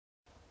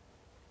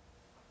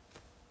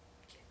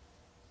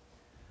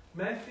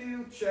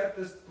Matthew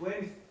chapter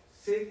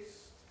 26,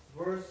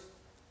 verse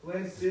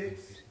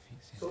 26,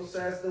 so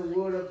says the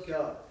word of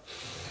God.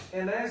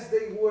 And as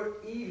they were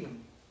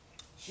eating,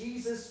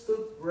 Jesus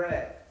took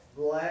bread,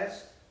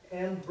 blessed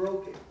and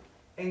broke it,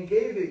 and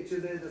gave it to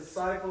the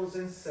disciples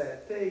and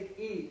said, "Take,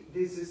 eat,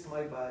 this is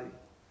my body."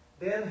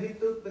 Then he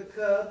took the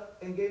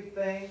cup and gave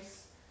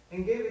thanks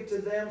and gave it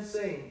to them,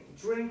 saying,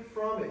 "Drink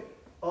from it,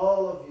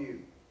 all of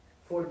you,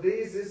 for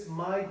this is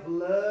my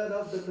blood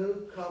of the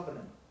new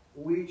covenant,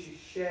 which is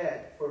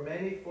shed for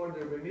many for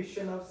the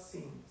remission of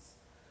sins.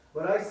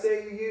 But I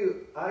say to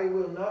you, I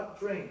will not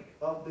drink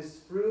of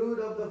this fruit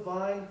of the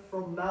vine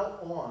from now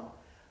on,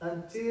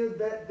 until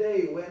that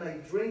day when I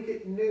drink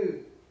it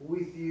new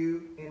with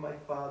you in my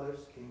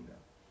Father's kingdom."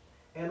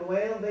 And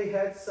when they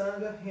had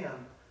sung a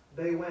hymn,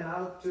 they went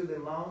out to the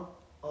Mount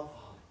of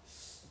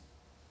Olives.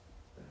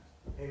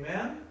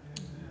 Amen?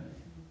 Amen.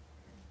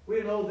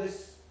 We know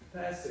this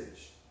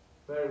passage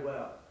very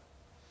well.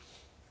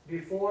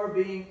 Before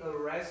being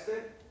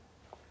arrested,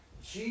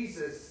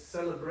 Jesus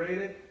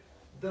celebrated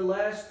the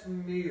last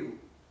meal,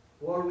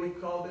 what we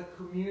call the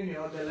communion,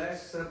 or the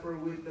Last Supper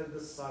with the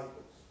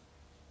disciples.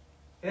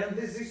 And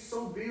this is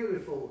so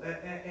beautiful.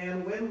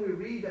 And when we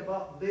read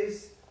about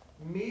this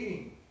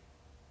meeting,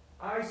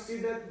 I see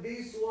that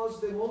this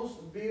was the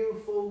most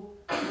beautiful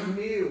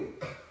meal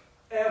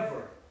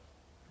ever,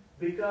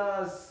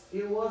 because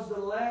it was the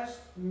last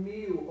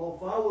meal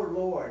of our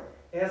Lord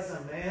as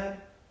a man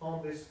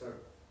on this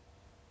earth.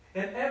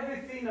 And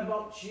everything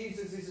about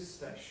Jesus is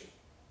special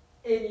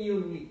and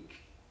unique.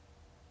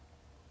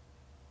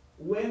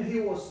 When he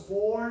was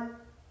born,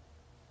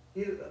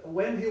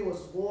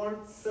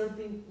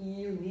 something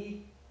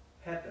unique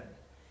happened.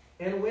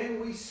 And when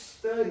we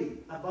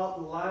study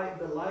about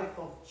the life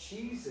of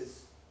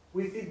Jesus,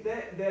 we see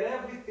that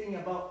everything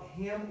about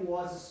him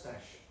was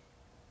special.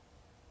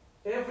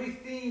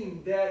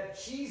 Everything that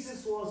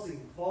Jesus was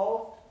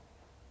involved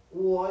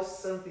was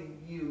something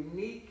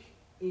unique,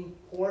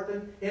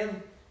 important,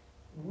 and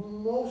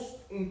most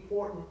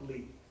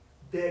importantly,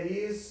 there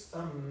is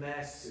a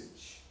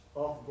message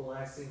of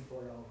blessing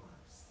for our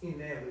lives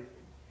in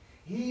everything.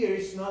 Here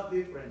is not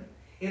different.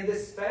 In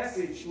this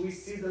passage, we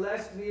see the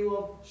last meal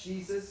of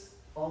Jesus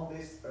on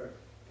this earth.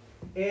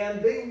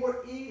 And they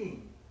were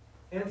eating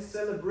and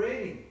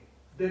celebrating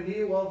the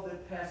meal of the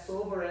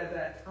Passover at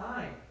that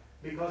time,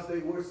 because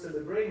they were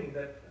celebrating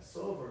that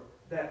Passover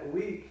that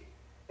week.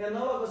 And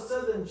all of a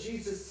sudden,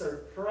 Jesus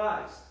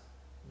surprised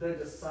the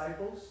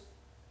disciples,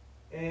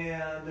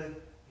 and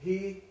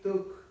he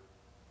took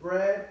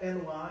bread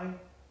and wine,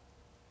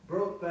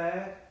 broke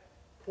bread,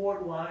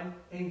 poured wine,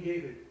 and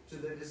gave it to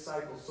the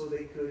disciples so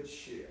they could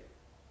share.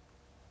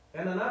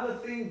 And another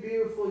thing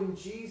beautiful in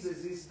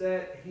Jesus is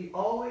that he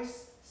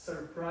always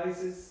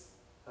surprises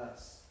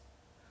us.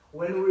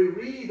 When we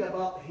read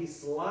about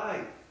his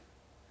life,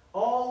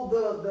 all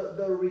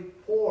the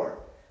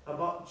report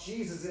about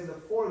Jesus in the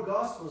four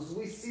Gospels,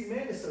 we see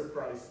many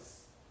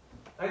surprises.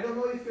 I don't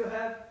know if you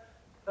have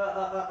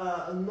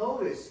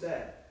noticed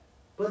that,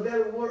 but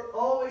there were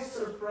always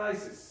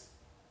surprises.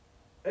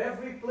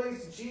 Every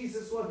place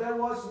Jesus was, there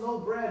was no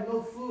bread,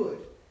 no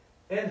food.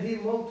 And he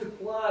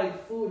multiplied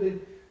food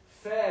and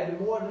fed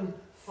more than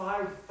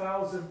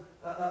 5,000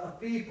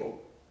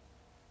 people.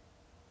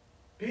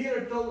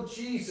 Peter told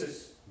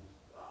Jesus,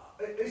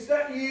 "Is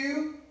that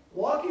you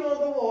walking on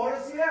the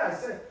waters?"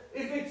 "Yes."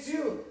 "If it's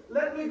you,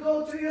 let me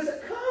go to you." He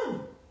said,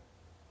 "Come."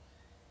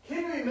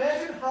 Can you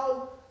imagine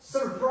how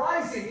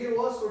surprising it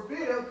was for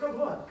Peter?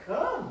 Come on,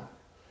 come.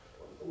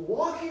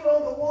 Walking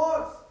on the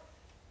waters.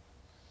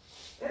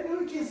 And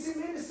we can see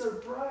many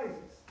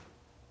surprises.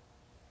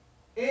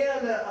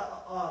 And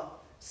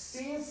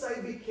since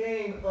I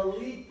became a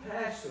lead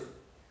pastor,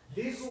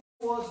 this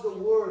was the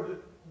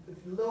word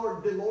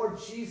the Lord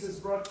Jesus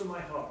brought to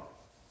my heart.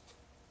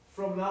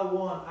 From now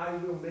on, I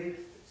will make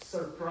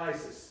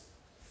surprises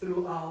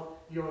throughout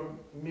your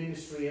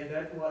ministry, and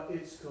that's what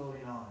it's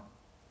going on.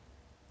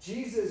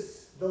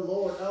 Jesus, the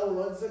Lord, our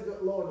Lord, is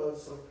a Lord of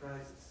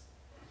surprises.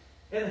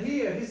 And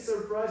here, he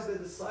surprised the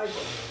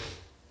disciples.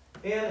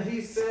 And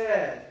he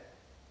said,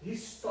 he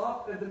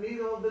stopped at the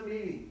middle of the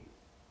meeting.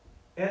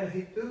 And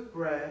he took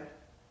bread,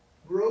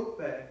 broke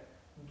bread,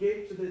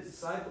 gave to the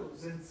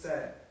disciples and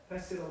said,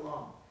 "Pass it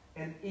along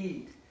and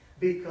eat,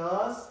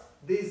 because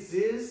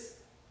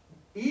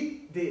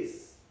eat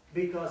this,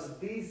 because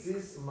this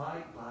is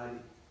my body."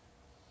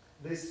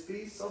 This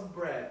piece of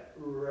bread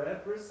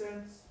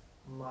represents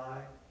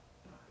my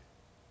body.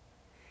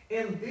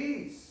 And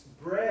this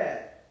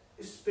bread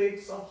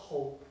speaks of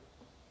hope,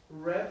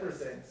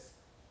 represents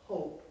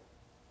hope.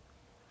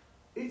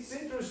 It's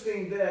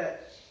interesting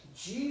that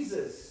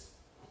Jesus,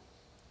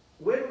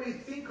 when we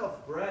think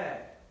of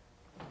bread,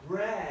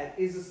 bread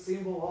is a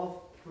symbol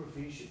of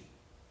provision,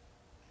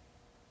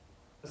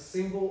 a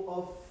symbol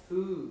of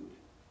food,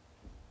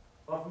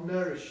 of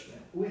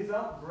nourishment.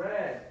 Without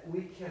bread,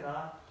 we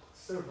cannot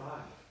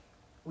survive.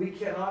 We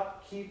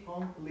cannot keep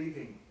on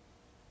living.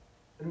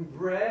 And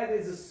bread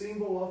is a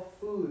symbol of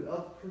food,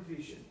 of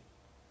provision.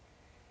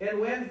 And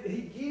when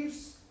he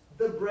gives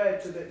the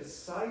bread to the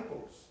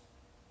disciples,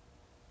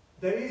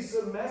 There is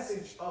a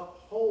message of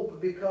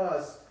hope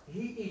because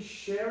he is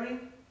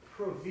sharing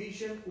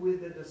provision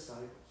with the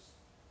disciples.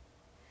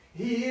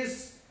 He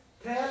is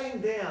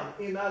telling them,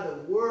 in other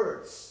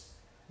words,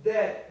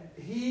 that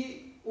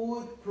he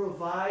would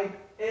provide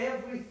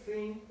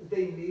everything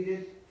they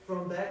needed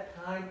from that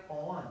time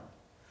on.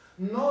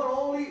 Not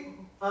only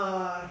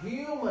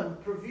human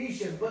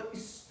provision, but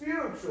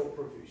spiritual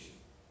provision.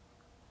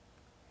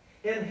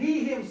 And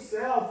he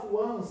himself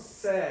once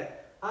said,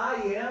 I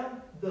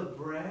am the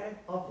bread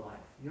of life.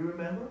 You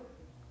remember?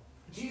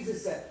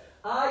 Jesus said,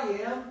 I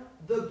am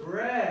the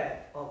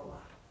bread of life.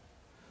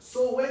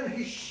 So when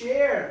he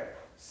shares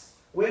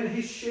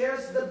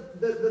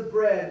the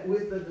bread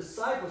with the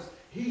disciples,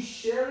 he's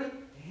sharing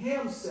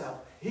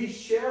himself. He's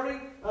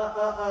sharing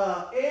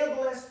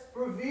endless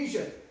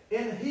provision.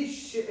 And he's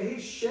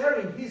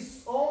sharing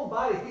his own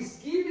body. He's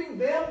giving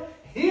them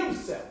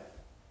himself.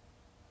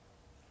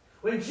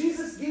 When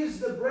Jesus gives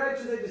the bread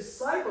to the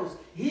disciples,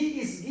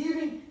 he is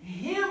giving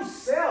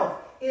himself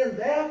in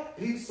that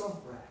piece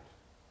of bread.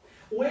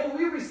 When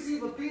we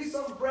receive a piece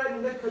of bread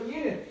in the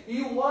communion,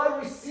 you are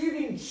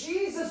receiving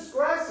Jesus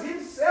Christ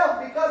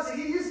himself because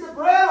he is the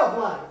bread of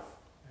life.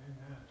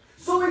 Amen.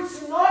 So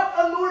it's not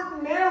an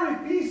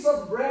ordinary piece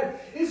of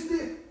bread. It's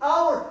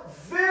our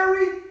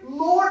very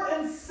Lord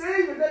and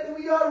Savior that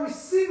we are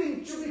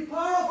receiving to be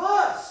part of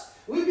us.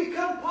 We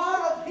become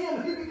part of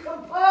him. He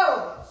becomes part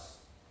of us.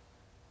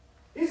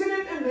 Isn't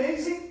it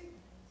amazing?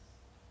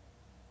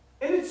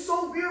 And it's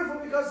so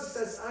beautiful because it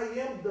says, I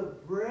am the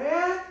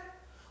bread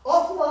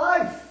of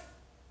life.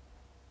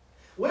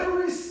 When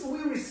we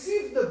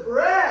receive the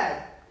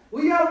bread,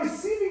 we are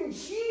receiving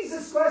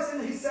Jesus Christ,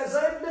 and he says,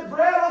 I am the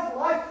bread of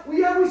life.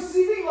 We are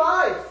receiving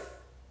life.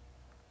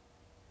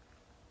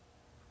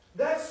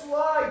 That's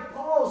why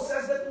Paul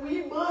says that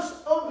we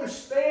must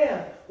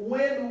understand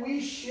when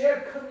we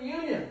share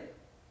communion.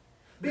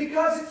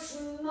 Because it's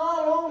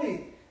not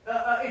only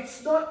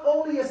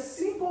a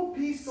simple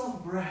piece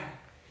of bread.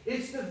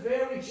 It's the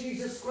very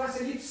Jesus Christ,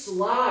 and it's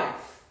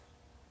life.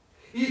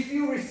 If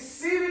you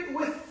receive it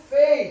with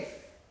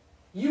faith,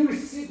 you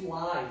receive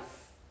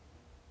life.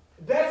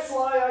 That's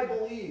why I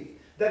believe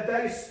that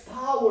there is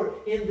power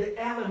in the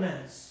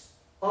elements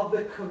of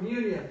the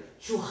communion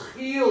to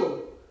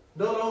heal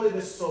not only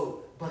the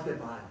soul, but the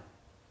body.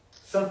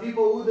 Some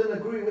people wouldn't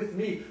agree with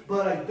me,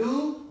 but I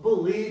do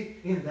believe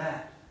in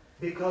that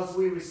because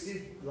we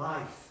receive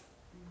life.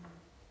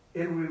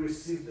 And we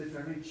receive the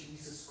very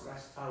Jesus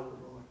Christ our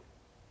Lord.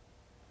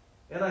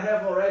 And I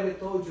have already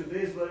told you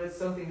this, but it's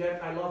something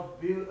that I love,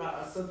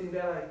 something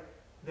that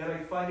I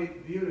find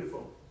it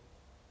beautiful.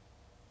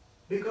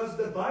 Because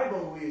the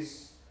Bible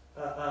is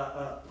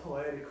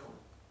poetical.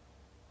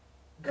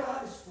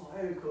 God is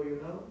poetical, you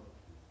know.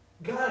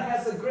 God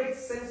has a great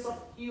sense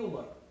of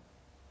humor.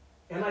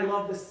 And I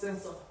love the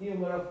sense of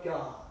humor of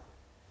God.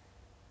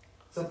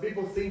 Some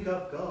people think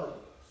of God.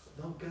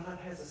 No, God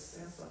has a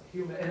sense of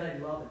humor, and I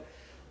love it.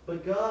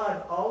 But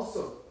God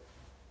also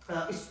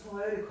is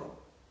poetical.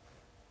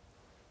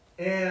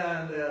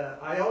 And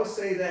I always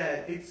say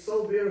that it's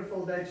so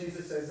beautiful that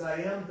Jesus says,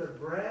 I am the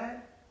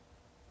bread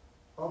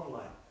of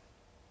life.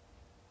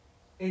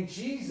 And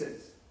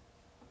Jesus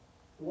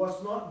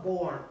was not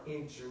born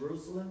in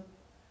Jerusalem.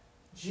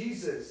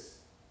 Jesus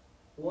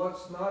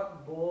was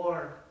not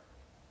born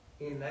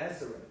in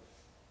Nazareth.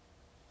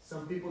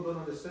 Some people don't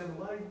understand,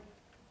 why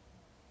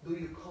do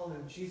you call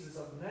him Jesus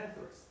of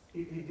Nazareth?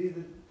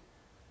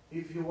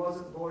 If he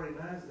wasn't born in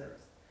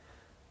Nazareth.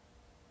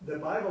 The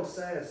Bible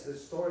says, the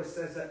story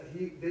says that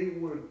they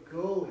were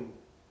going,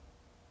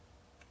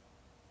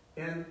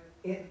 and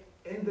in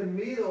the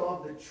middle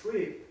of the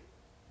trip,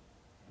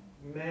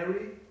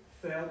 Mary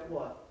felt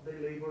what? The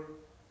labor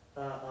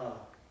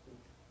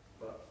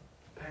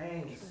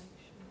pangs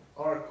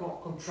or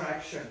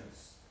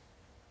contractions.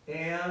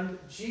 And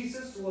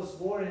Jesus was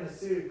born in a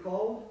city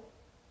called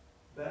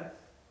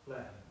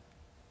Bethlehem.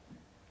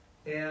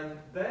 And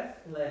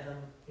Bethlehem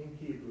in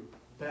Hebrew,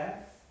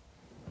 Beth,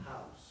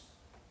 house,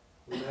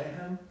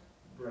 Lehem,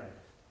 bread.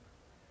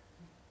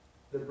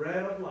 The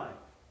bread of life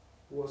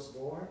was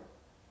born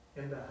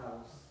in the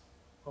house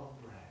of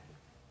bread.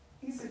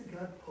 Isn't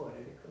God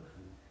poetical?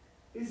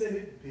 Isn't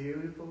it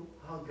beautiful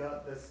how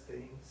God does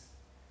things?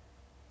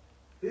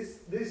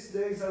 These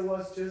days I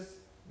was just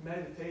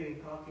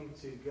meditating, talking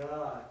to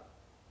God.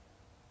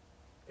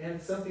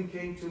 And something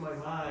came to my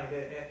mind,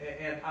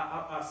 and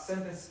a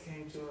sentence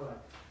came to my mind.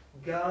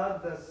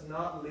 God does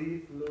not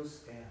leave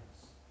loose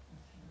ends.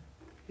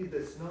 He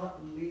does not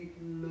leave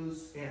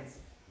loose ends.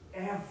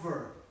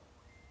 Ever.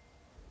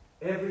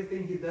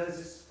 Everything he does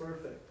is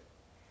perfect.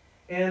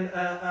 And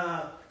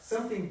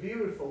something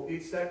beautiful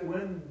is that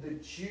when the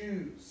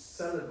Jews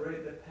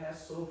celebrate the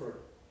Passover,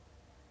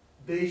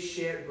 they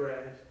share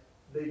bread,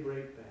 they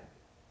break bread.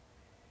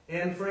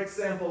 And for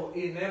example,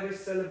 in every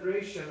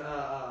celebration,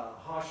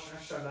 Rosh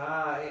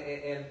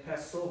Hashanah and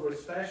Passover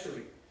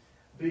especially,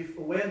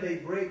 when they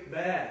break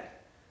bread,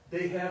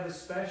 they have a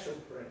special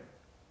prayer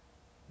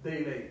they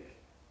make.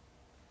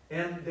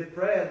 And the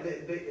prayer,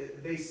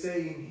 they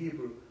say in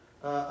Hebrew,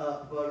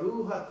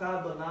 Baruch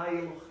atah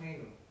Adonai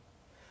Eloheinu,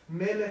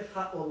 melech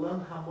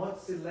ha'olam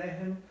hamotzi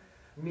lehem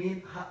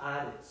min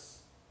ha'aretz.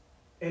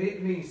 And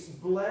it means,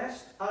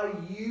 blessed are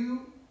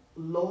you,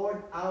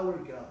 Lord our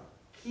God,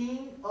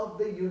 King of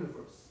the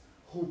universe,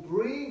 who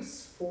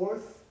brings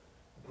forth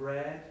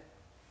bread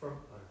from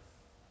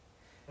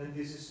earth. And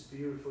this is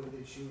beautiful in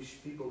the Jewish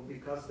people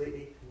because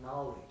they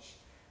acknowledge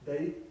that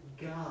it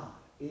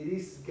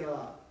is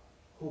God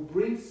who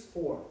brings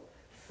forth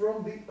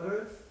from the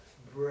earth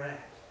bread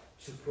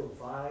to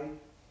provide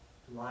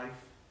life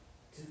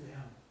to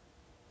them.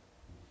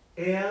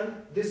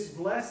 And this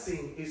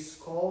blessing is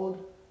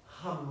called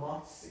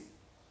hamotzi.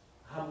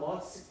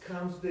 Hamotzi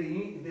comes the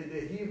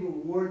Hebrew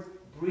word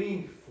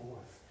bring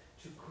forth,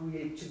 to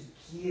create, to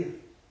give.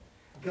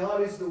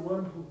 God is the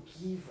one who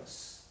gives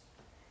us.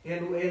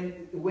 And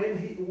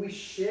when we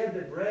share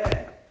the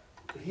bread,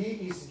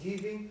 He is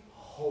giving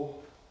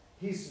hope.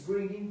 He's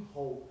bringing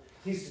hope.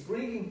 He's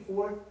bringing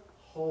forth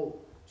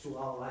hope to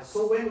our lives.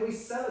 So when we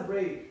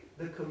celebrate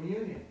the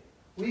communion,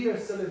 we are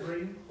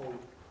celebrating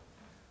hope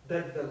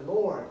that the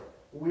Lord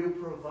will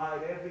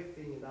provide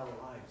everything in our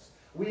lives.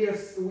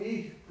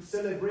 We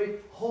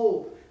celebrate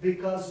hope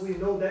because we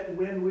know that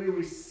when we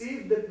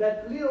receive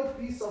that little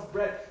piece of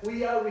bread,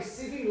 we are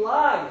receiving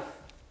life.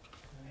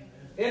 Amen.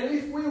 And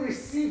if we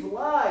receive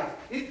life,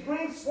 it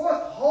brings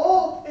forth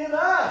hope in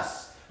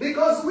us.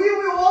 Because we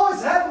will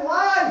always have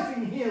life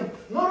in Him.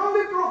 Not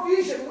only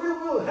provision, we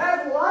will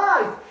have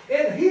life.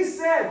 And He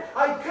said,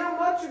 I come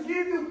not to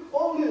give you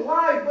only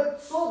life,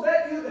 but so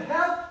that you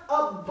have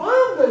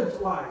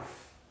abundant life.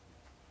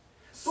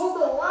 So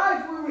the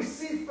life we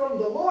receive from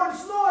the Lord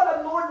is not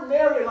an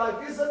ordinary life.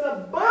 It's an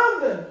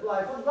abundant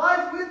life. A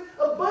life with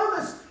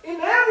abundance in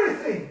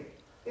everything.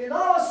 In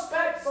all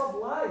aspects of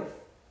life.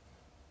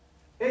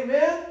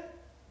 Amen?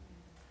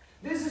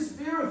 This is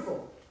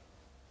beautiful.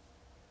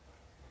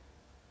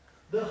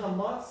 The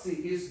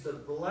hamotzi is the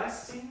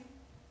blessing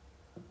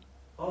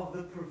of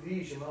the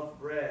provision of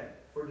bread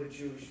for the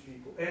Jewish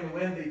people. And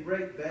when they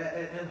break that,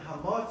 and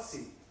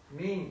hamotzi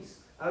means,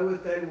 I will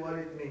tell you what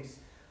it means.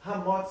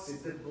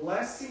 Hamotzi, the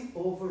blessing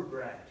over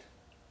bread.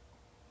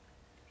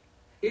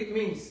 It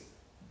means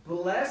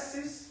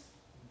blesses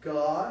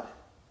God,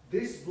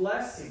 this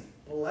blessing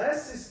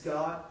blesses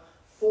God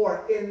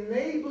for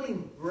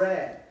enabling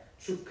bread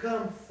to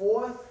come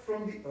forth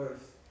from the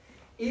earth.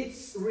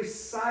 It's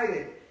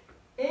recited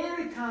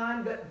any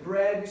time that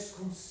bread is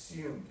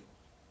consumed,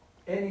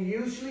 and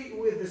usually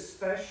with a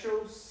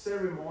special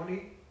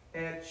ceremony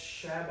at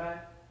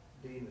Shabbat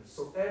dinner.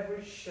 So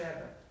every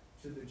Shabbat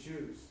to the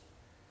Jews,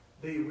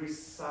 they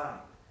recite,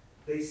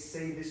 they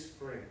say this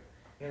prayer,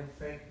 and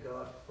thank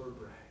God for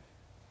bread.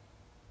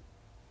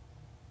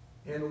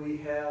 And we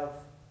have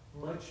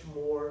much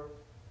more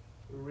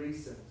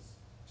reasons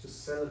to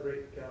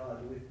celebrate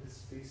God with this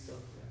piece of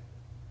bread.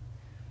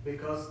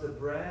 Because the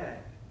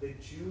bread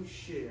that Jews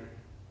share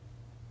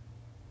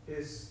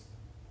is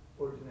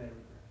ordinary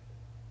bread.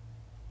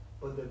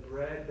 But the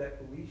bread that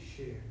we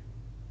share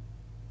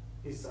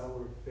is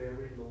our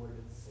very Lord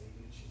and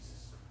Savior,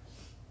 Jesus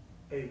Christ.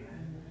 Amen.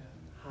 Amen.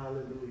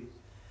 Hallelujah.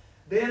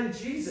 Then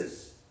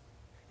Jesus,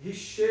 He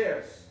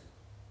shares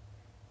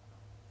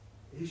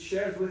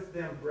with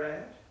them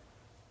bread.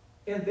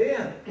 And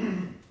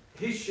then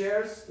He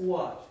shares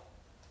what?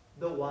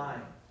 The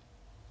wine.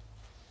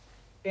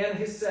 And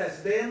He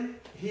says, then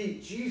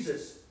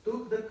Jesus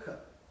took the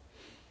cup.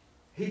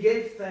 He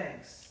gave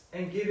thanks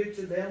and gave it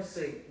to them,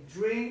 saying,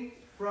 drink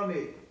from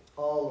it,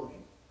 all of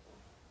you.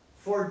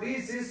 For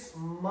this is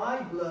my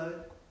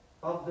blood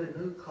of the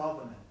new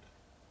covenant,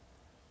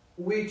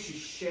 which is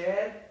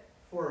shed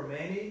for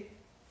many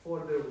for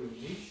the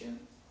remission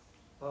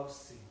of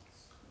sins.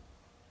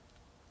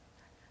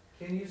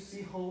 Can you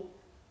see hope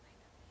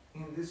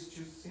in these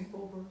two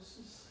simple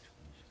verses?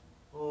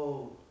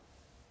 Oh,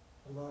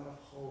 a lot of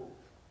hope.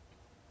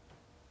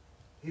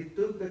 He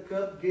took the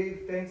cup,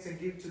 gave thanks, and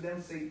gave to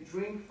them, saying,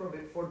 drink from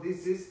it, for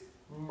this is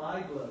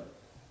my blood.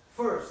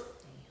 First,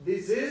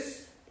 this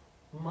is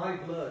my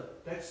blood.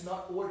 That's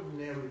not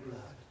ordinary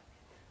blood.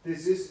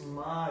 This is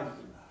my blood.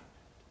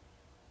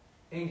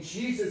 And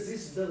Jesus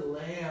is the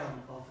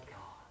Lamb of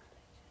God.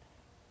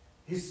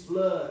 His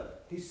blood,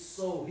 His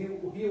soul,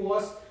 He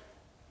was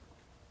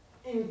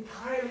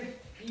entirely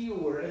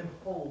pure and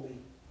holy.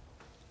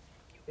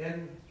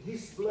 And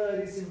His blood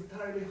is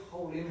entirely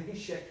holy, and He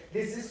shed.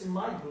 This is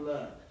my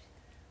blood.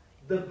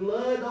 The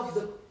blood of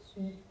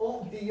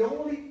the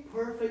only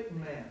perfect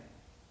man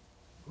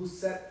who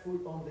set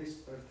foot on this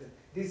earth.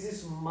 This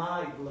is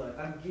my blood.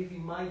 I'm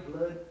giving my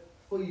blood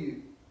for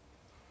you.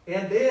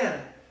 And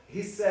then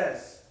He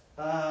says,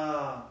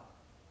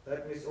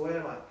 let me see, where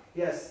am I?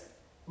 Yes,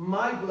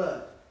 my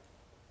blood.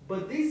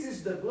 But this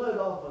is the blood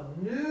of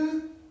a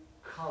new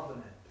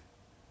covenant.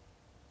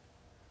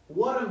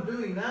 What I'm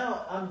doing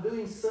now, I'm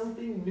doing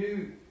something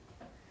new.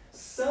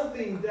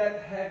 Something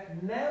that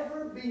had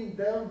never been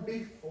done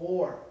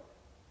before.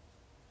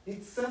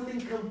 It's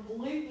something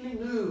completely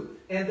new.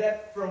 And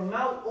that from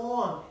now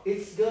on,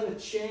 it's going to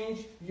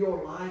change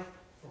your life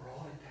for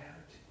all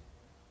eternity.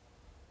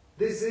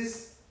 This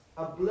is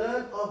a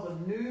blood of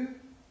a new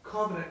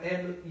covenant.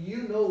 And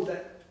you know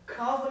that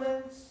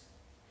covenants,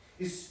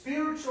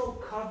 spiritual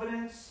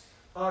covenants,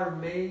 are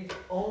made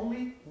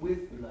only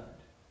with blood.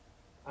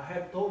 I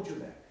have told you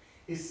that.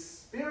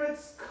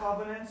 Spirit's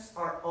covenants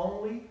are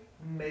only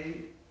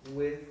made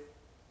with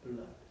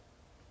blood.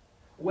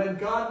 When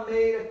God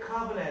made a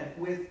covenant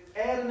with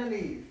Adam and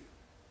Eve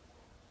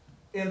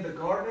in the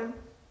garden,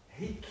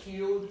 He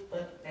killed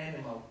an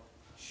animal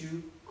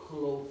to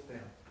clothe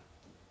them.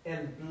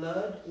 And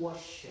blood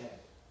was shed.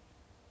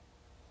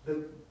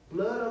 The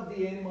blood of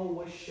the animal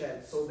was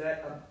shed so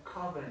that a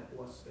covenant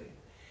was made.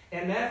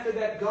 And after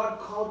that, God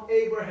called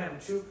Abraham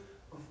to,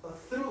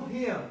 through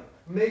him,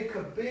 make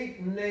a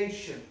big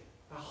nation,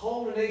 a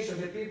whole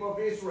nation, the people of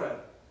Israel.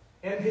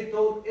 And He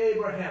told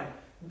Abraham,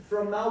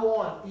 from now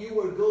on, you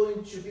are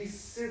going to be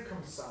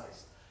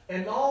circumcised.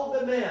 And all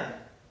the men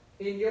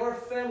in your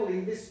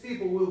family, these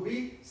people, will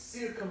be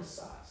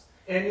circumcised.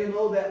 And you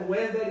know that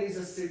when there is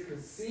a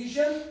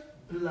circumcision,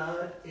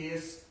 blood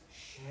is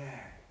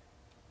shed.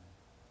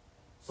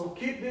 So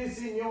keep this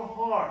in your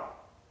heart.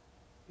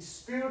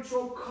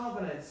 Spiritual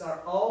covenants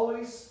are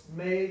always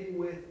made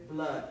with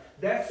blood.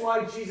 That's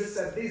why Jesus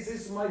said, this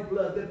is my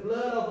blood, the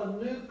blood of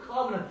a new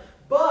covenant.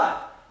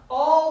 But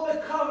all the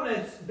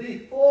covenants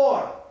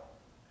before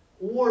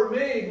were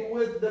made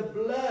with the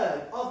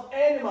blood of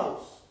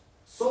animals.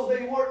 So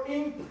they were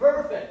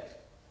imperfect.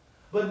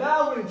 But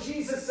now when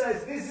Jesus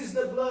says, this is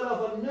the blood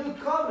of a new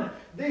covenant,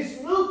 this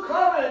new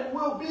covenant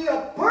will be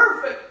a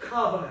perfect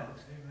covenant.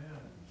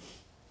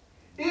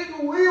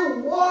 It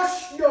will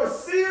wash your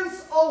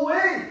sins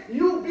away.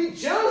 You'll be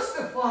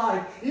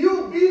justified.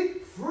 You'll be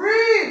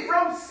free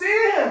from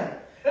sin.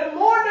 And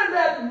more than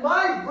that,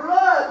 my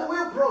blood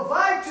will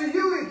provide to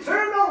you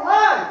eternal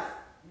life.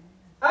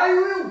 I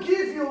will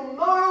give you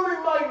not only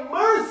my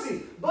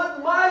mercy,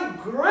 but my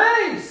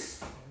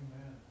grace.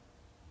 Amen.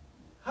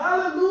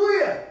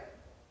 Hallelujah.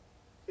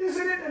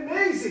 Isn't it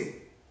amazing?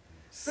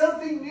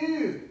 Something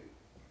new.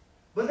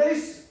 But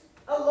there's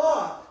a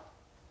lot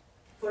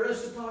for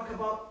us to talk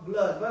about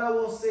blood, but I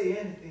won't say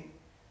anything.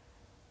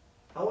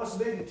 I was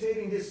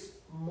meditating this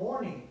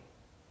morning,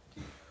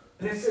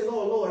 and I said,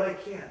 Lord, I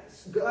can't.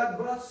 God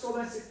brought so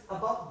much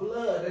about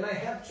blood, and I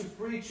have to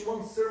preach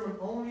one sermon,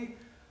 only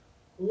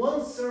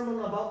one sermon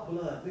about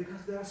blood,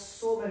 because there are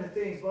so many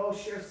things, but I'll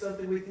share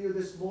something with you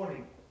this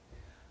morning.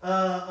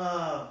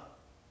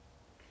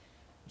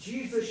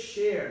 Jesus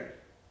shared,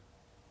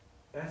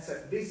 and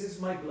said, this is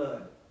my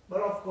blood.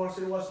 But of course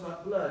it was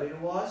not blood, it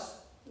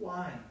was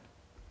wine.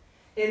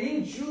 And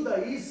in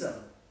Judaism,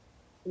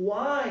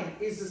 wine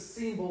is a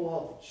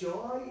symbol of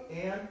joy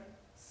and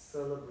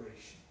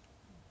celebration.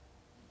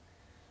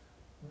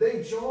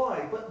 They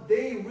joy, but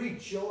they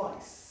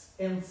rejoice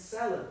and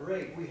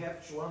celebrate. We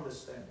have to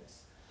understand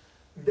this.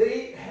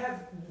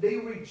 They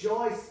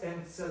rejoice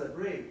and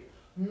celebrate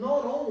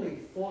not only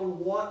for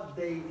what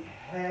they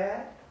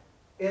had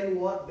and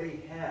what they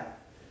have.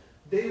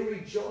 They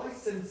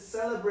rejoice and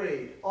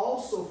celebrate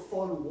also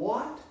for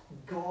what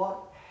God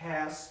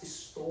has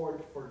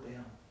stored for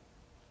them.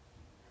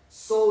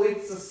 So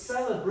it's a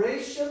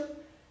celebration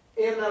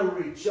and a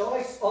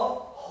rejoice of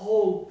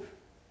hope.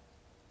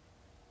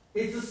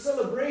 It's a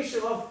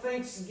celebration of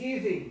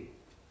thanksgiving.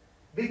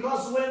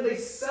 Because when they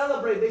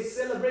celebrate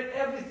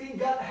everything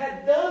God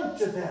had done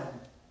to them.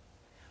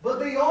 But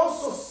they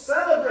also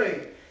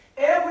celebrate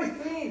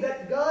everything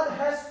that God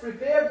has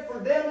prepared for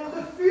them in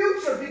the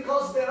future,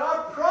 because there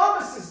are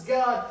promises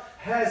God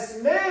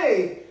has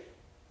made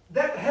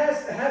that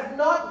have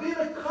not been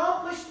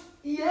accomplished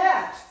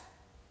yet.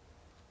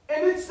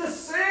 And it's the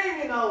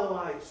same in our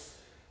lives.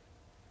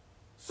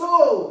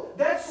 So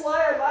that's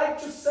why I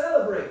like to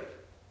celebrate.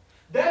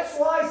 That's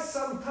why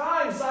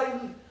sometimes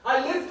I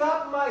lift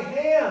up my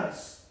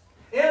hands.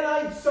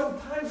 And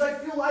sometimes I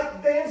feel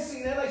like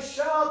dancing and I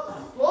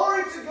shout,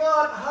 glory to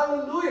God,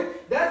 hallelujah.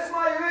 That's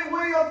my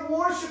way of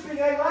worshiping.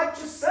 I like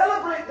to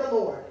celebrate the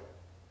Lord.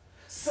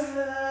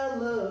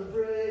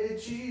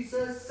 Celebrate,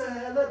 Jesus,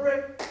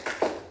 celebrate.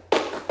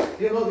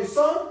 You know this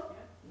song?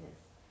 Yes.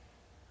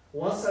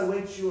 Once I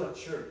went to a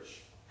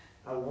church.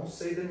 I won't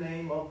say the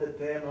name of the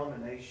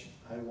denomination.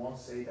 I won't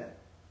say that.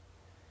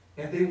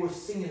 And they were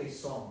singing a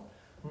song.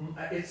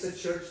 It's a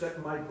church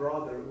that my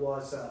brother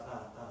was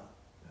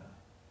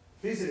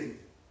visiting.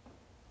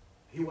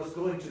 He was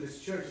going to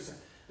this church. He said,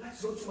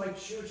 let's go to my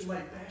church.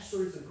 My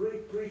pastor is a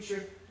great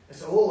preacher. I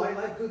said, oh, I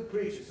like good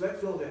preachers.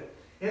 Let's go there.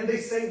 And they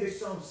sang this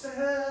song,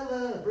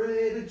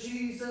 celebrate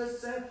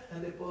Jesus.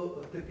 And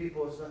the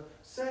people said,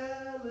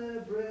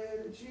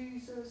 celebrate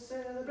Jesus,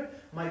 celebrate.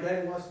 My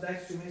dad was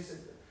next to me and said,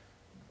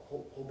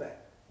 hold back.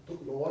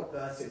 Lord,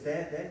 I said,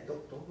 Dad,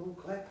 don't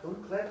clap,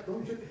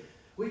 don't jump.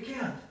 We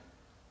can't.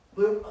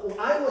 But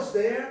I was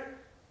there.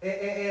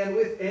 And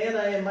with Anna,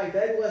 and my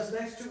dad was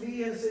next to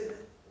me, and said,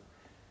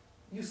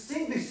 you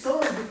sing this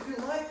song, you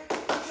feel like,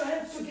 put your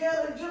hands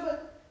together and jump.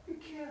 You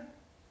can't.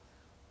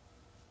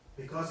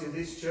 Because in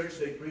this church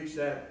they preach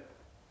that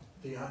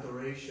the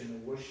adoration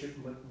and worship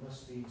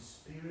must be in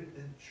spirit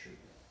and truth.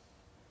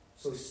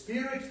 So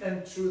spirit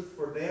and truth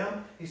for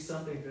them is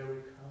something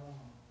very calm.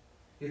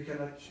 You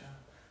cannot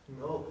jump.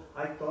 No,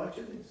 I taught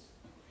you this.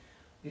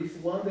 If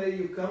one day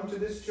you come to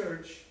this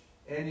church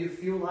and you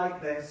feel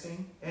like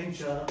dancing and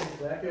jump and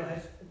clap your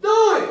hands,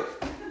 do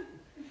it!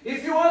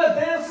 If you want to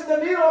dance in the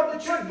middle of the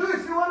church, do it.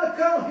 If you want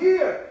to come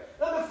here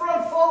on the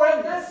front floor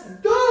and dance,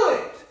 do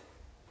it!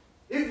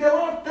 If the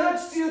Lord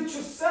touched you to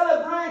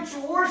celebrate, to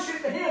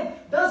worship Him,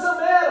 doesn't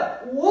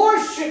matter.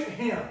 Worship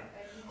Him.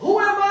 Who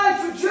am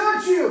I to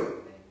judge you?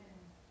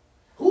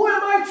 Who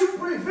am I to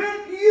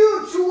prevent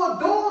you to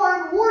adore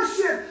and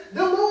worship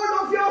the Lord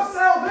of your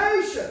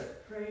salvation?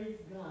 Praise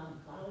God.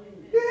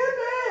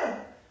 Hallelujah.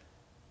 Amen.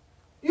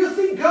 You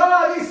think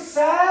God is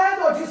sad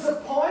or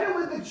disappointed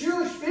with the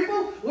Jewish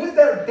people with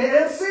their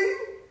dancing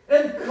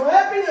and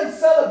clapping and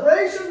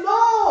celebration?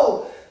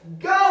 No!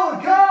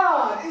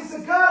 God is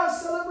a God of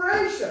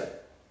celebration.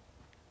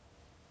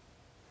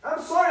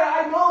 I'm sorry,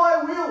 I know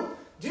I will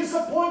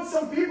disappoint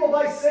some people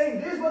by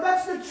saying this, but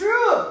that's the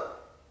truth.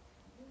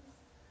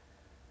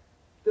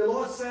 The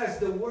Lord says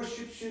the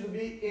worship should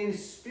be in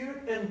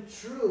spirit and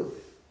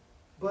truth.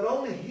 But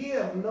only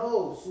Him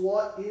knows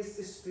what is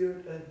the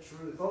spirit and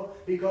truth.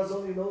 Because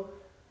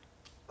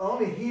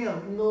only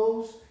Him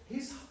knows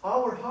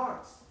our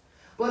hearts.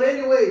 But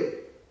anyway,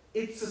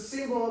 it's a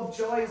symbol of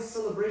joy and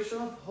celebration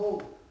of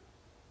hope.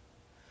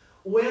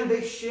 When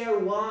they share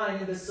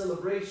wine in the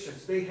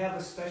celebrations, they have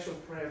a special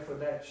prayer for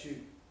that too.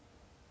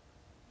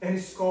 And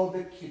it's called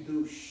the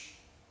Kiddush.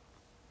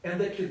 And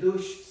the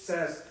Kiddush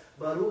says,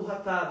 Baruch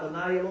atah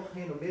Adonai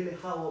Eloheinu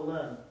melech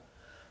haolam,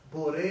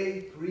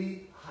 borei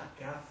pri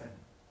hagafen.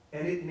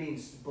 And it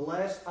means,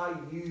 blessed are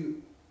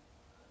you,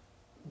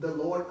 the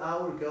Lord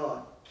our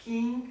God,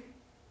 King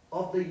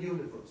of the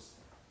universe,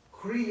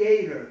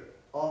 Creator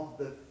of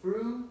the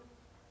fruit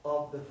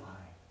of the vine.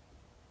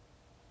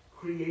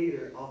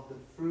 Creator of the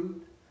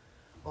fruit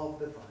of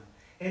the vine.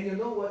 And you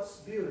know what's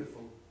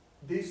beautiful?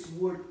 This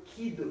word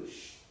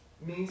Kiddush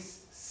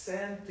means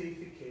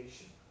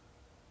sanctification.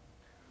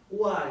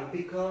 Why?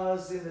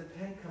 Because in the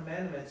Ten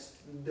Commandments,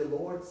 the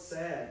Lord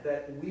said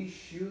that we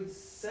should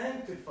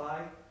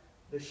sanctify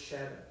the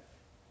Shabbat,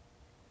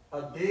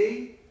 a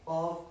day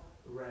of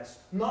rest.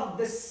 Not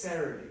the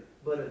Saturday,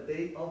 but a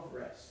day of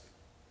rest.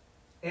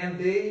 And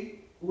they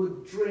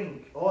would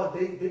drink, or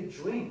they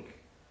drink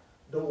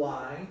the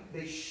wine,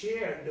 they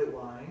share the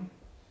wine,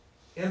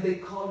 and they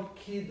call it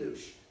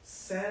Kiddush,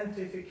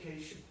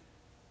 sanctification,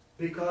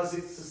 because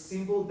it's a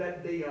symbol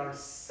that they are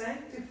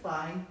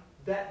sanctifying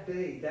that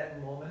day, that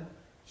moment,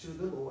 to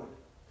the Lord.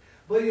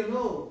 But you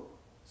know,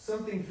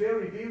 something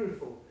very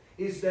beautiful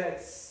is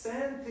that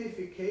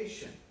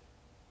sanctification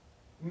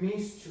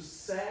means to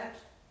set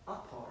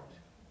apart.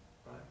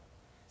 Right?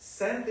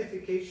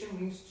 Sanctification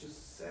means to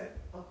set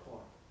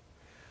apart.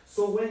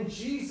 So when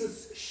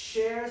Jesus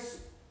shares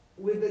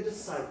with the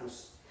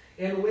disciples,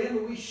 and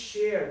when we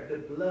share the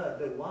blood,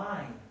 the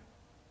wine,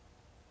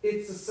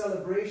 it's a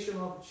celebration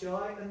of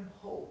joy and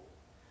hope.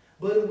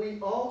 But we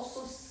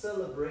also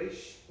celebrate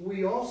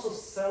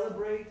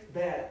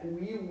that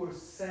we were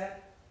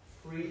set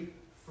free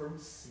from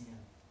sin.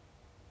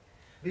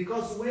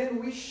 Because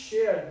when we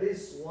share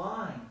this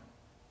wine,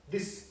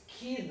 this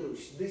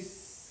Kiddush, this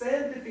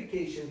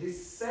sanctification,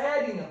 this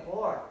setting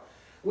apart,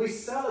 we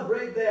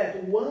celebrate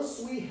that once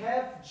we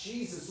have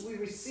Jesus, we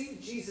receive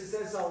Jesus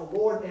as our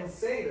Lord and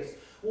Savior,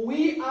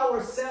 we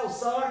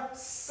ourselves are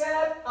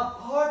set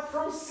apart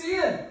from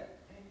sin.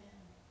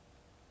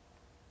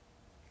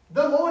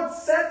 The Lord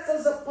sets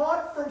us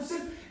apart from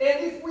sin.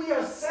 And if we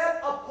are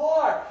set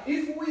apart,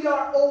 if we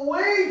are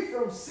away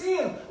from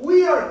sin,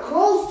 we are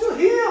close to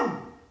Him.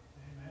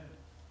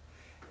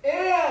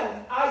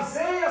 And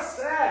Isaiah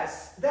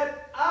says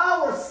that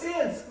our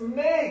sins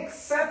make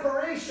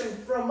separation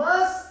from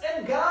us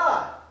and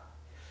God.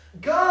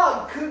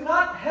 God could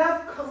not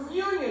have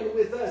communion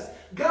with us.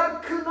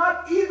 God could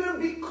not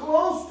even be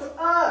close to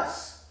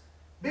us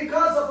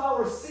because of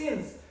our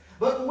sins.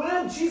 But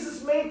when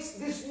Jesus makes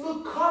this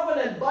new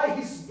covenant by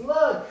His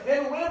blood,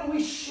 and when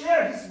we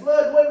share His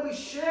blood, when we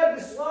share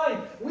this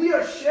wine, we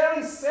are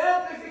sharing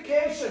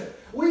sanctification.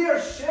 We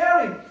are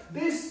sharing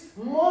this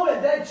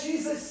moment that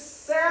Jesus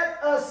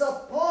set us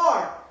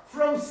apart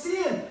from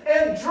sin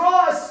and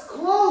draw us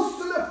close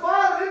to the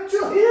Father and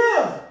to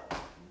Him.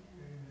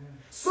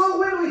 So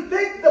when we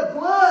take the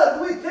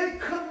blood, we take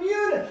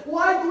communion.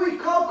 Why do we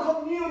call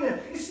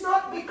communion? It's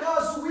not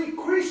because we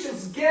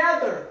Christians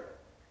gather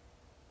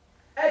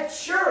at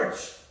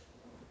church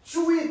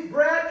to eat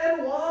bread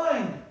and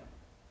wine.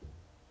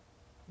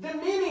 The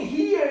meaning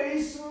here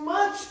is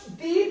much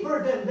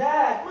deeper than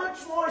that,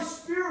 much more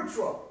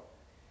spiritual.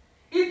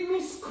 It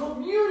means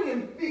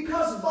communion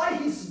because by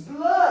His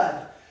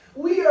blood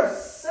we are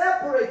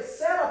separate,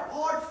 set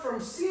apart from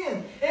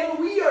sin, and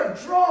we are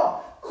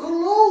drawn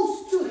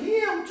close to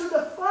Him, to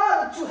the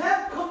Father, to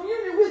have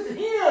communion with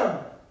Him.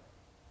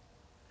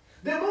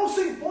 The most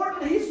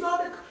important is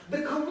not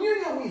the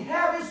communion we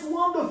have is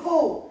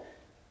wonderful,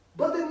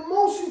 but the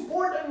most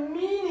important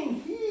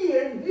meaning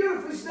here and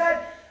beautiful is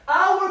that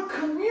our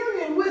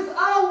communion with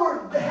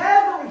the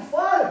Heavenly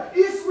Father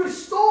is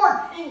restored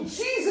in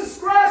Jesus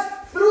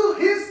Christ through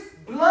His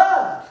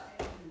blood.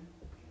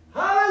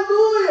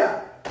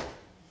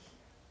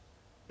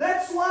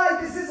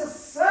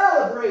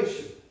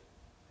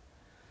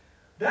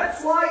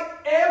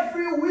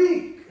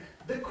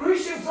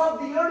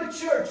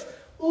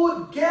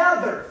 would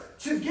gather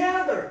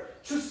together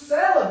to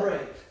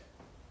celebrate.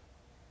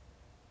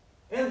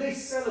 And they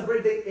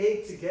celebrate, they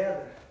ate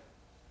together.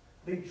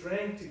 They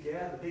drank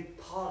together, they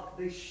talked,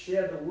 they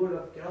shared the Word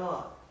of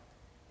God.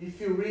 If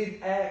you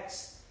read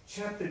Acts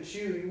chapter 2,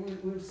 you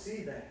will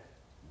see that.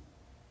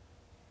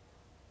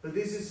 But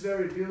this is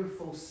very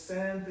beautiful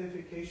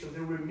sanctification,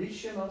 the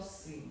remission of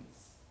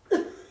sins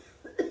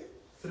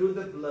through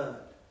the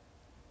blood,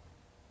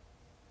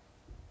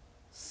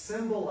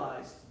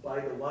 symbolized by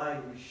the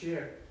wine we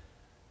share,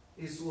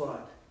 is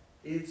what?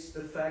 It's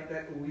the fact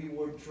that we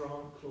were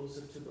drawn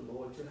closer to the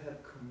Lord to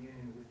have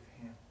communion with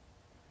Him.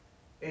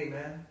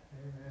 Amen?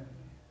 Amen.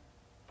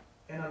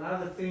 And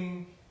another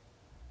thing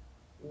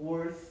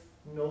worth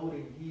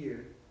noting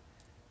here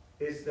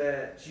is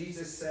that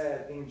Jesus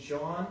said in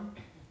John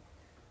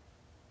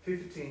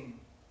 15,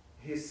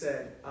 He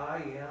said, I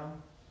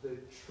am the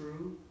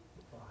true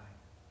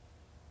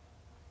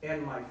vine,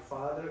 and my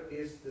Father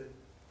is the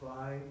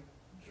vine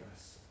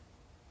dresser.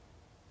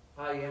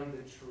 I am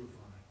the true vine.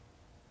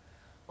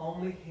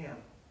 Only Him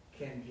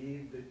can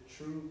give the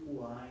true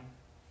wine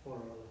for all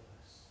of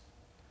us.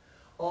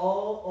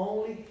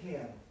 Only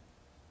Him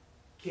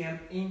can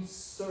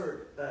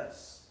insert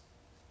us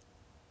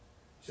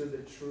to the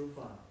true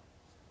vine.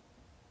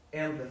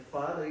 And the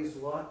Father is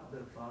what?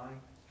 The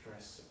vine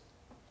dresser.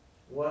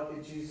 What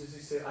did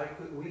Jesus say?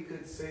 We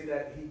could say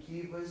that He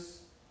gave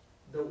us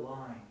the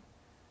wine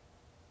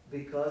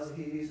because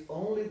He is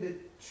only the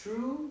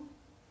true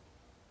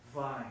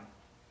vine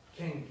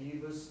can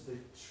give us the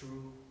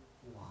true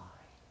wine.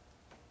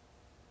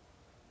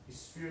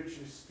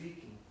 Spiritually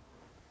speaking,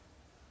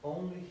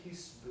 only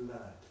His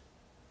blood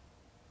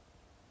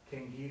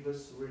can give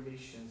us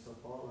remissions of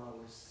all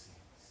our sins.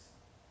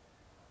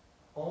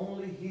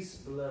 Only His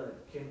blood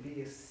can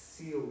be a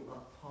seal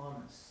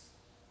upon us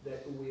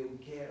that will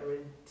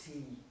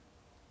guarantee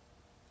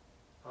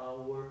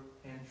our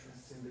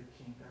entrance in the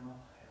kingdom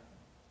of heaven.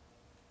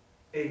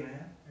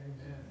 Amen?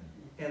 Amen.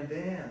 And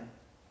then,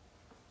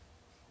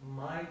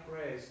 my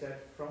prayer is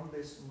that from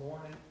this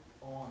morning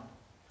on,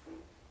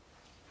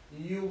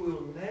 you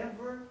will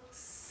never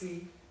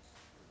see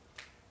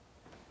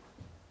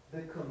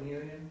the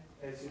communion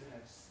as you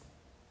have seen.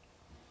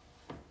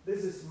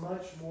 This is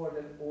much more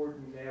than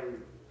ordinary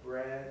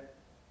bread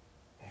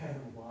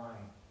and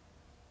wine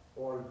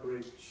or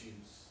grape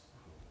juice.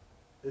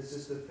 This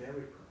is the very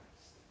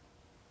Christ.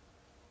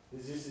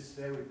 This is His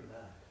very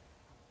blood.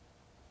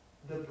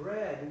 The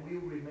bread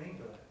will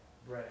remain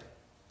bread.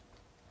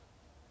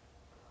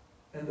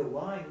 And the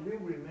wine will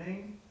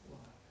remain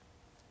wine.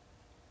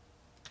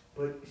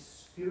 But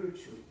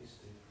spiritually is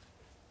different.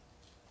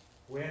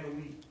 When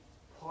we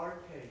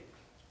partake,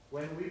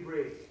 when we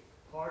break,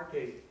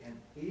 partake,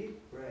 and eat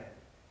bread,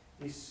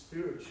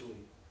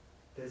 spiritually,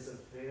 there's a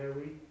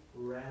very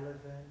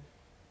relevant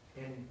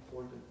and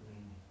important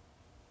meaning.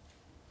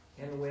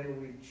 And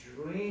when we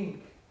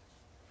drink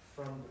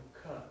from the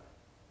cup,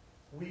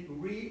 we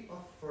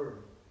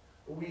reaffirm,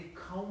 we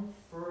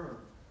confirm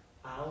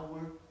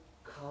our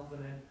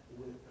covenant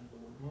with the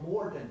Lord.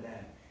 More than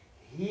that,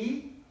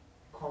 He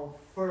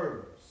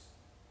confirms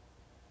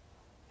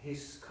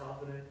His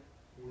covenant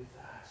with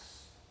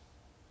us.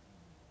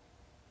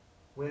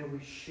 When we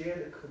share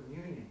the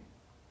communion,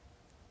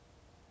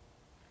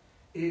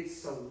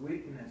 it's a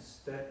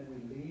witness that we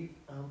live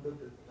under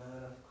the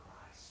blood of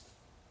Christ.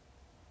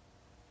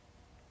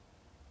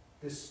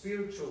 The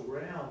spiritual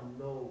realm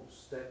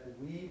knows that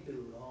we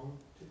belong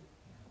to Him.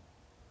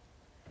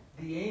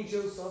 The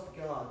angels of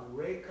God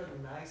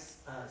recognize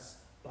us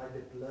by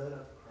the blood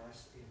of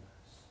Christ in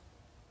us.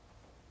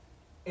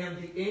 And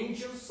the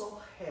angels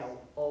of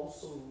hell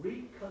also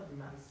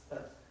recognize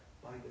us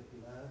by the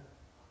blood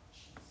of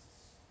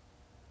Jesus.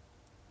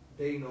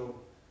 They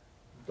know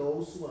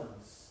those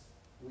ones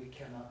we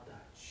cannot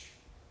touch.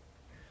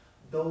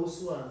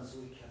 Those ones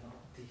we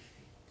cannot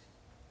defeat.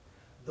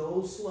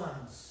 Those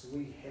ones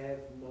we have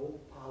no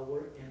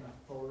power and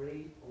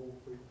authority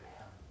over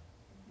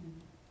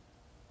them.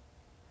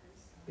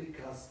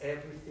 Because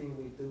everything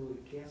we do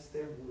against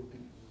them will be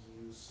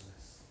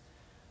useless.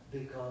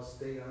 Because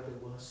they are the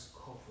ones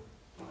covered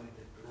by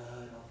the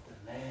blood of the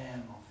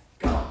Lamb of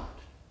God.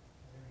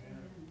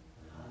 Amen.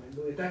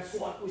 Hallelujah. That's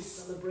what we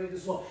celebrate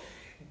as well.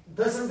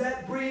 Doesn't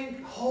that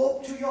bring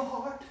hope to your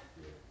heart?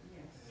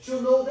 Yes.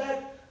 To know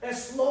that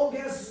as long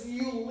as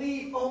you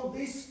live on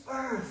this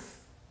earth,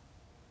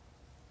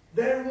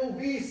 there will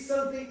be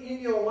something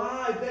in your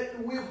life that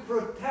will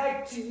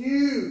protect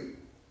you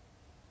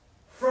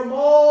from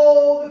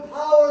all the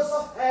powers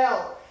of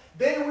hell.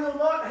 They will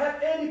not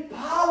have any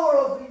power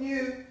over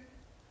you.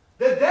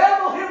 The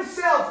devil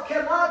himself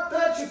cannot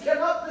touch you,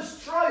 cannot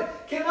destroy you,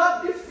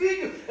 cannot defeat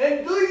you.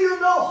 And do you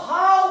know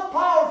how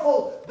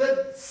powerful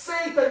that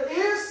Satan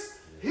is?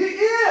 He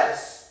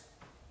is.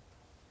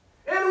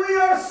 And we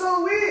are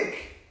so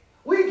weak.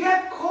 We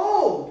get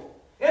cold.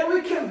 And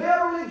we can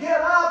barely get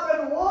up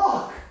and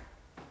walk.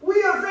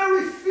 We are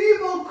very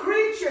feeble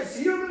creatures,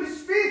 humanly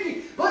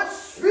speaking. But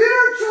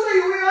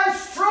spiritually we are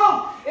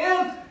strong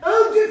and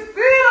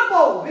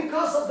undefeatable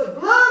because of the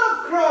blood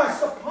of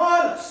Christ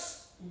upon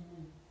us.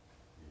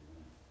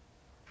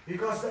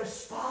 Because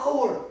there's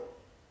power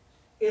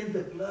in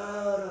the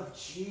blood of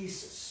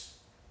Jesus.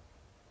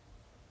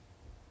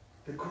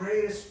 The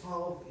greatest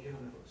power of the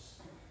universe.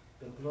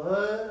 The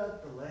blood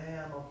of the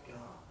Lamb of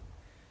God.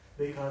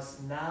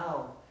 Because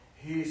now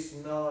He is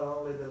not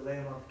only the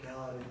Lamb of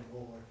God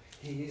anymore.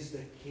 He is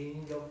the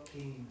King of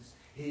Kings.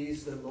 He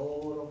is the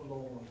Lord of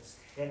Lords.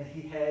 And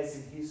He has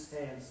in His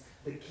hands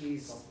the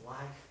keys of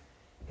life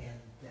and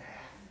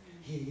death.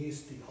 He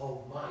is the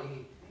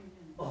Almighty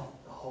of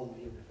the whole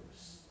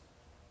universe.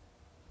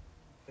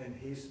 And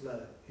His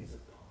blood is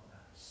upon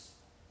us.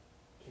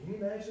 Can you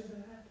imagine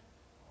that?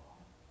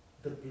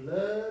 The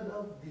blood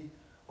of the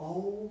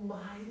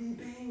Almighty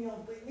being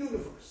of the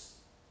universe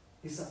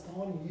is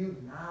upon you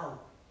now.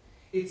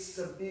 It's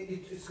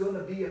going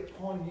to be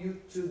upon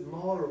you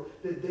tomorrow,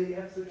 the day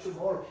after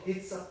tomorrow.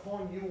 It's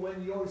upon you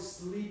when you're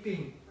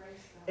sleeping.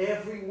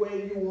 Everywhere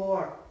you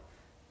are.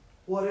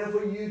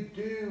 Whatever you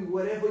do,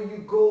 wherever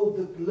you go,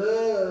 the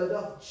blood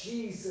of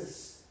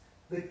Jesus,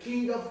 the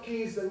King of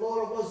Kings, the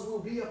Lord of us, will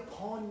be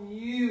upon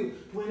you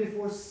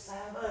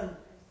 24/7.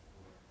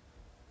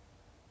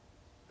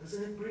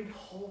 Doesn't it bring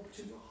hope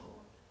to your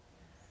heart?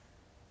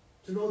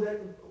 To know that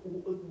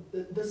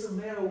it doesn't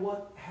matter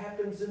what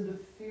happens in the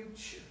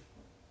future,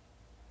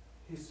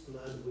 His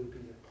blood will be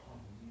upon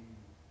you.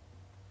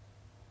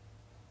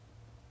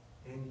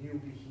 And you'll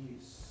be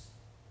His.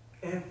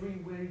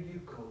 Everywhere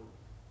you go.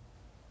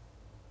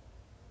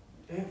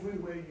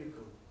 Everywhere you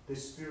go. The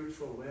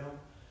spiritual realm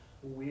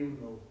will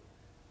know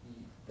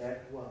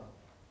that one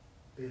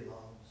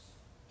belongs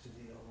to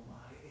the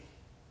Almighty,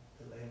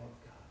 the Lamb of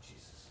God,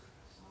 Jesus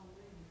Christ.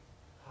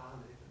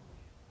 Hallelujah.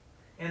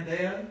 And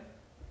then,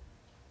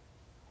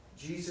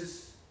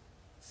 Jesus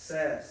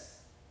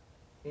says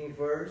in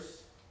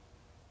verse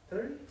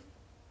 30,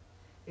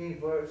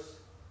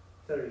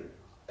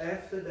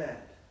 after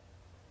that,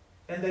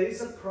 and there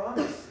is a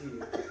promise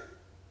here,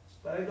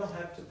 but I don't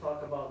have to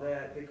talk about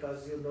that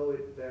because you know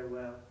it very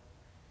well.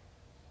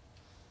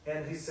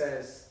 And He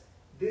says,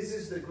 this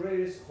is the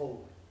greatest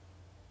hope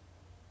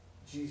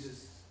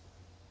Jesus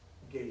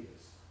gave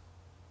us.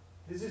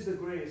 This is the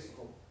greatest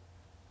hope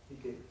He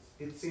gave us.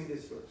 It's in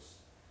this verse.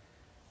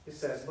 It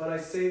says, but I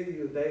say to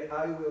you that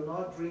I will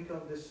not drink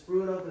of this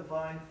fruit of the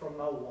vine from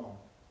now on.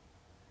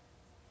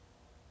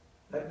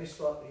 Let me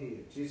stop here.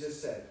 Jesus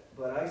said,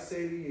 but I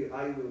say to you,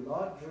 I will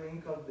not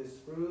drink of this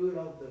fruit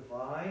of the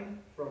vine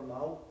from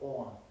now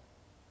on.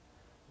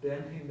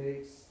 Then He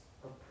makes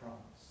a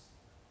promise.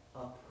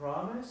 A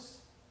promise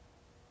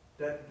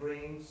that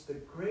brings the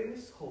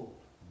greatest hope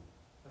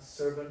a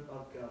servant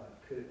of God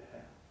could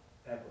have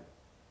ever.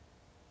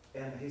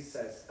 And He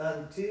says,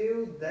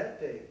 until that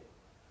day,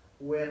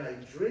 when I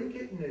drink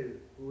it new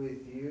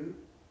with you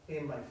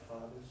in my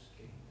Father's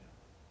kingdom.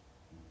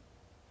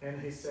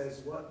 And He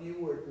says, what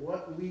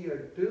we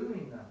are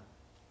doing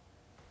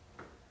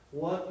now,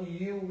 what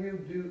you will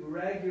do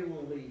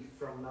regularly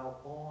from now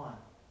on,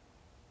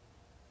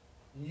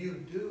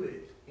 you do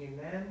it in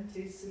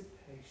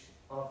anticipation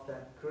of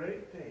that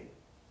great day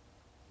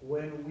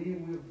when we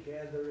will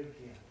gather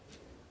again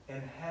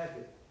and have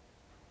it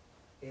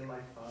in my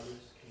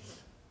Father's kingdom.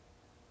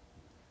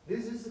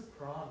 This is a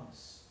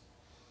promise.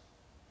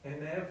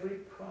 And every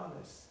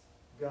promise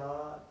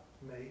God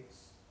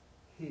makes,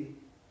 He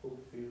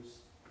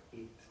fulfills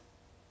it.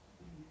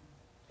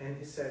 And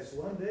He says,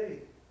 one day,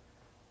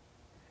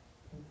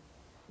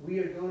 we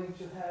are going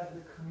to have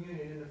the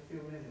communion in a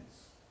few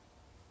minutes.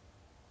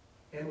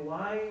 And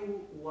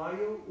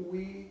while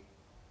we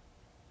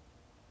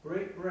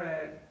break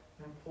bread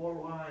and pour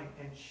wine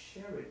and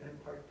share it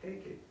and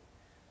partake it,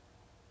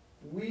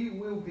 we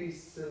will be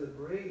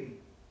celebrating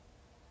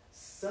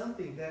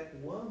something that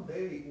one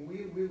day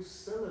we will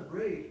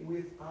celebrate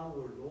with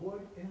our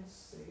Lord and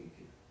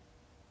Savior.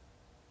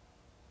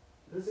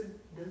 Doesn't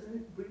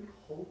it bring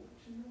hope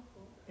to your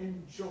heart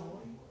and joy?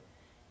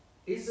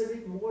 Isn't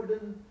it more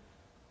than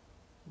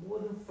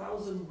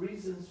 1,000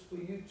 reasons for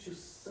you to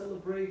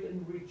celebrate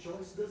and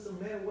rejoice? Doesn't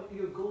matter what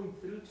you're going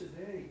through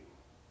today.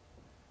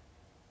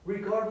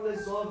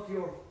 Regardless of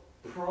your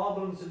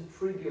problems and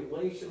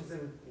tribulations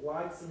and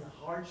blights and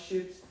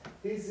hardships,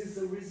 this is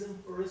a reason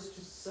for us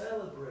to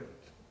celebrate.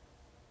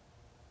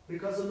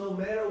 Because no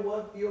matter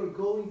what you're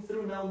going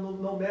through now,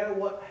 no matter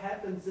what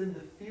happens in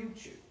the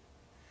future,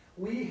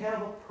 we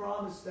have a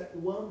promise that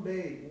one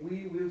day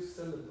we will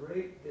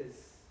celebrate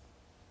this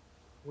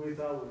with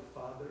our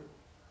Father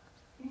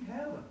in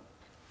heaven.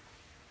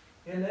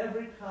 And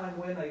every time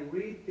when I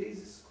read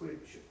this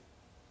scripture,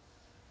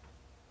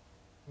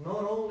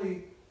 not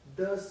only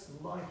does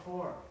my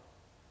heart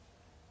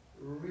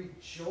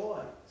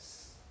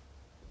rejoice,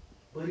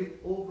 but it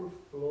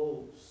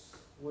overflows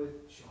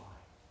with joy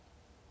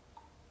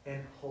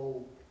and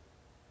hope,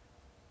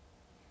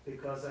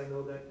 because I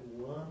know that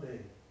one day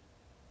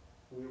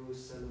we will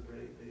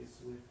celebrate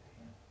this with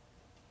Him.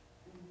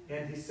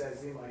 And He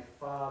says, in my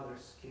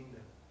Father's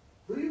kingdom.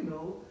 Do you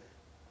know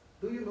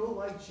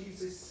why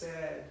Jesus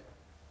said,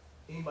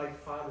 in my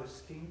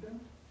Father's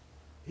kingdom?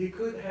 He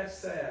could have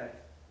said,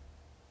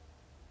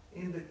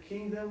 in the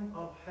kingdom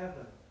of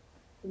heaven.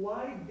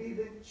 Why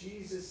didn't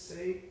Jesus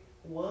say,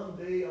 one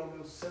day I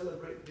will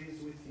celebrate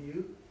this with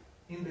you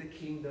in the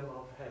kingdom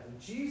of heaven?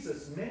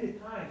 Jesus, many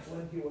times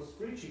when he was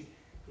preaching,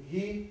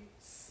 he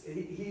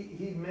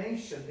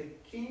mentioned the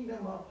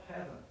kingdom of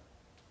heaven.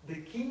 The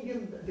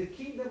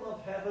kingdom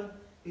of heaven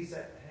is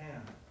at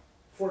hand.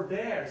 For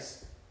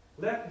theirs,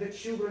 let the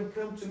children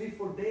come to me,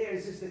 for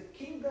theirs is the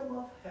kingdom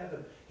of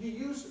heaven. He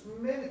used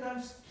many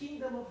times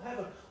kingdom of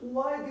heaven.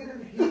 Why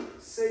didn't he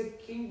say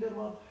kingdom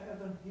of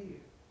heaven here?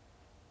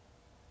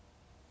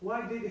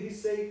 Why did he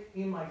say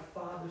in my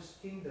Father's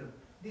kingdom?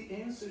 The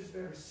answer is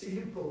very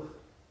simple.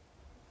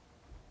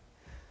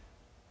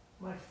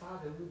 My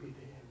Father will be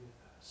there with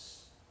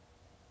us.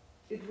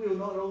 It will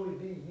not only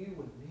be you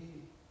and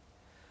me,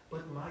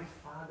 but my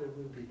Father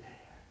will be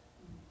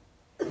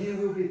there. He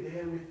will be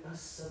there with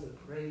us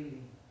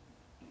celebrating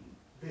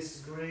this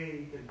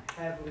great and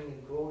heavenly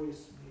and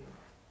glorious meal.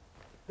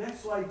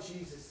 That's why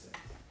Jesus said,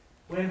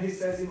 when he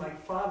says in my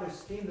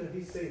Father's kingdom,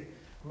 he said,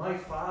 my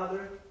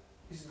Father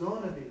is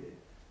going to be there.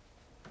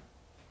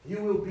 He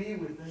will be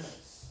with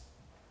us.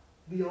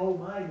 The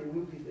Almighty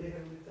will be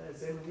there with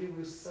us, and we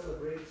will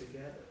celebrate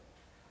together.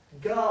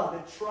 God,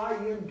 the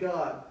triune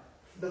God,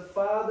 the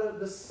Father,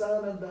 the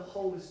Son, and the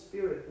Holy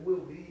Spirit will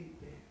be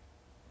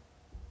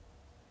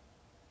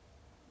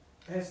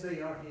there, as they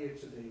are here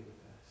today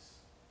with us.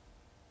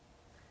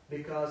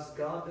 Because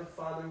God the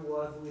Father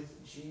was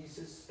with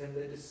Jesus and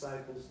the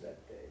disciples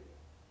that day,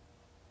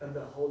 and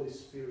the Holy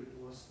Spirit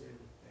was there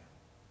with them.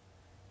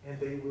 And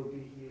they will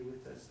be here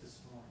with us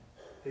this morning.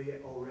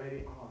 They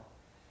already are.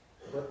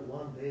 But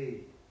one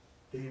day,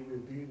 they will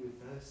be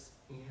with us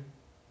in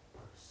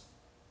person.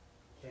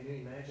 Can you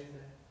imagine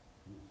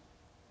that?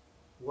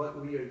 What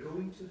we are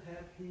going to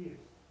have here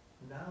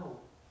now,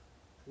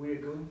 we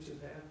are going to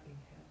have in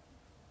heaven.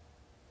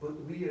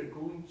 But we are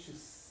going to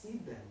see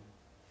them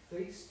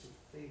face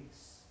to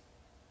face.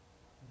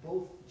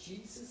 Both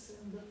Jesus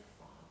and the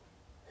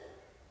Father.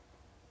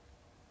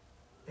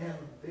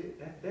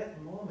 And at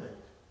that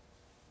moment,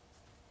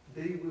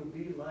 they will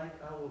be like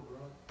our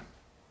brothers.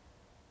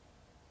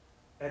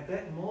 At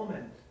that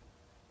moment,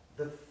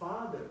 the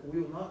Father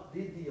will not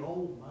be the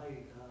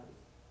Almighty God.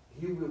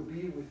 He will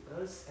be with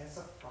us as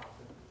a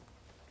Father,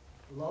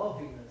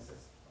 loving us as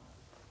a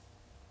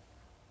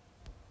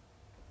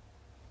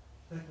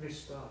Father. Let me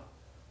stop.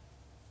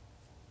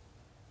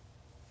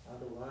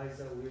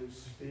 Otherwise, I will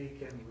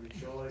speak and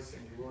rejoice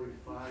and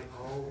glorify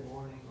all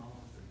morning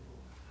long the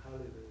Lord.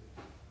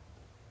 Hallelujah.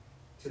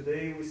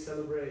 Today we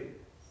celebrate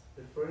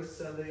the first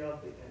Sunday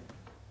of the Advent.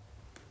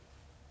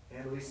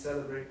 And we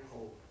celebrate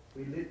hope.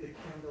 We lit the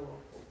candle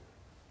of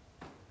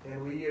hope.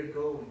 And we are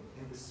going,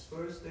 in this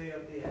first day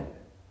of the Advent,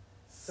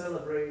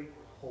 celebrate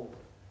hope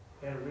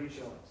and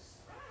rejoice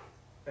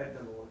at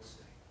the Lord's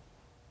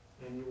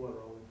Day. And you are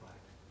all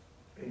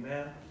invited.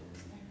 Amen?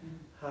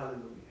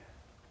 Hallelujah.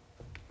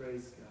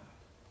 Praise God.